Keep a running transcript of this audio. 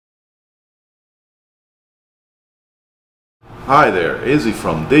Hi there, Izzy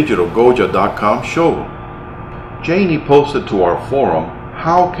from DigitalGoja.com showroom. Janie posted to our forum,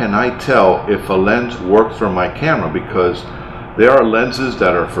 how can I tell if a lens works for my camera? Because there are lenses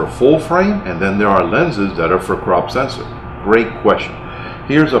that are for full frame and then there are lenses that are for crop sensor. Great question.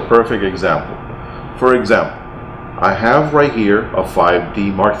 Here's a perfect example. For example, I have right here a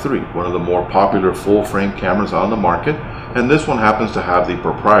 5D Mark III, one of the more popular full frame cameras on the market, and this one happens to have the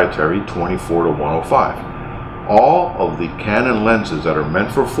proprietary 24-105. All of the Canon lenses that are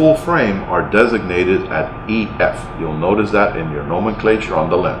meant for full frame are designated at EF. You'll notice that in your nomenclature on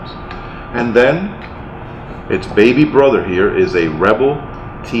the lens. And then its baby brother here is a Rebel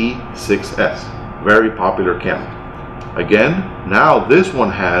T6S, very popular camera. Again, now this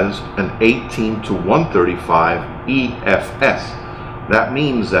one has an 18-135 EFS. That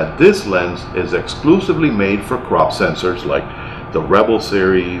means that this lens is exclusively made for crop sensors like the Rebel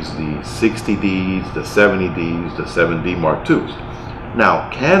series, the 60Ds, the 70Ds, the 7D Mark IIs. Now,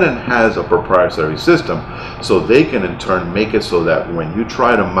 Canon has a proprietary system, so they can in turn make it so that when you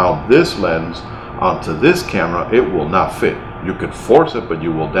try to mount this lens onto this camera, it will not fit. You could force it, but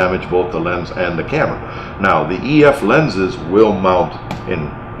you will damage both the lens and the camera. Now, the EF lenses will mount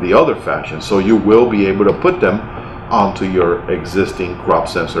in the other fashion, so you will be able to put them onto your existing crop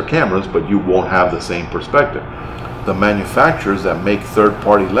sensor cameras, but you won't have the same perspective. The manufacturers that make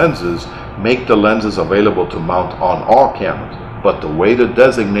third-party lenses make the lenses available to mount on all cameras, but the way to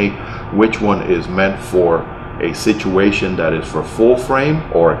designate which one is meant for a situation that is for full frame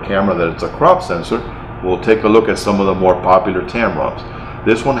or a camera that it's a crop sensor, we'll take a look at some of the more popular Tamrons.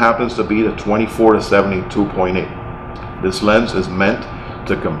 This one happens to be the 24-72.8. This lens is meant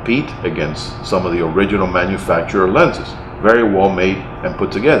to compete against some of the original manufacturer lenses. Very well made and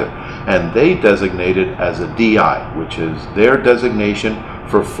put together. And they designate it as a DI, which is their designation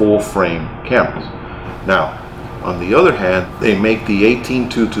for full frame cameras. Now, on the other hand, they make the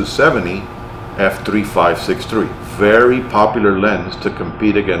 18-270 f/3.563. Very popular lens to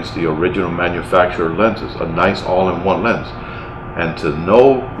compete against the original manufacturer lenses. A nice all-in-one lens. And to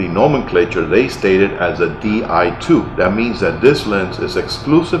know the nomenclature, they state it as a DI2. That means that this lens is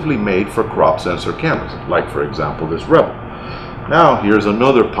exclusively made for crop sensor cameras, like for example this Rebel. Now here's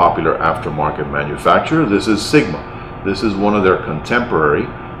another popular aftermarket manufacturer. This is Sigma. This is one of their contemporary.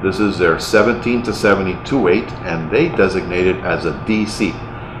 This is their 17-70-2.8, and they designate it as a DC.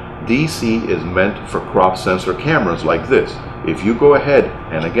 DC is meant for crop sensor cameras like this. If you go ahead,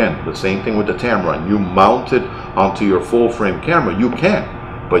 and again, the same thing with the Tamron, you mount it onto your full frame camera, you can,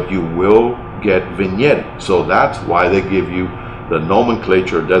 but you will get vignetting. So that's why they give you the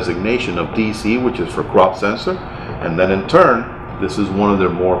nomenclature designation of DC, which is for crop sensor. And then in turn, this is one of their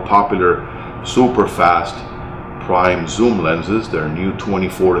more popular super fast prime zoom lenses, their new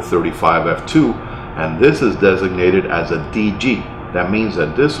 24-35 f2, and this is designated as a DG. That means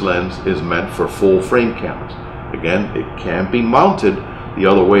that this lens is meant for full frame cameras. Again, it can be mounted the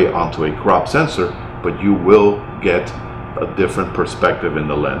other way onto a crop sensor, but you will get a different perspective in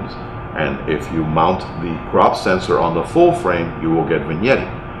the lens. And if you mount the crop sensor on the full frame, you will get vignetting.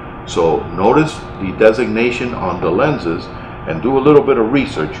 So notice the designation on the lenses and do a little bit of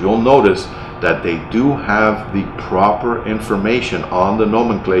research. You'll notice that they do have the proper information on the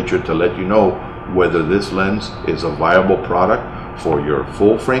nomenclature to let you know whether this lens is a viable product for your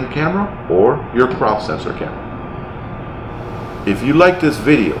full frame camera or your crop sensor camera. If you like this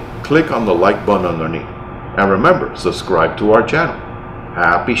video, click on the like button underneath. And remember, subscribe to our channel.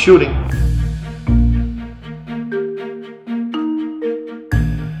 Happy shooting!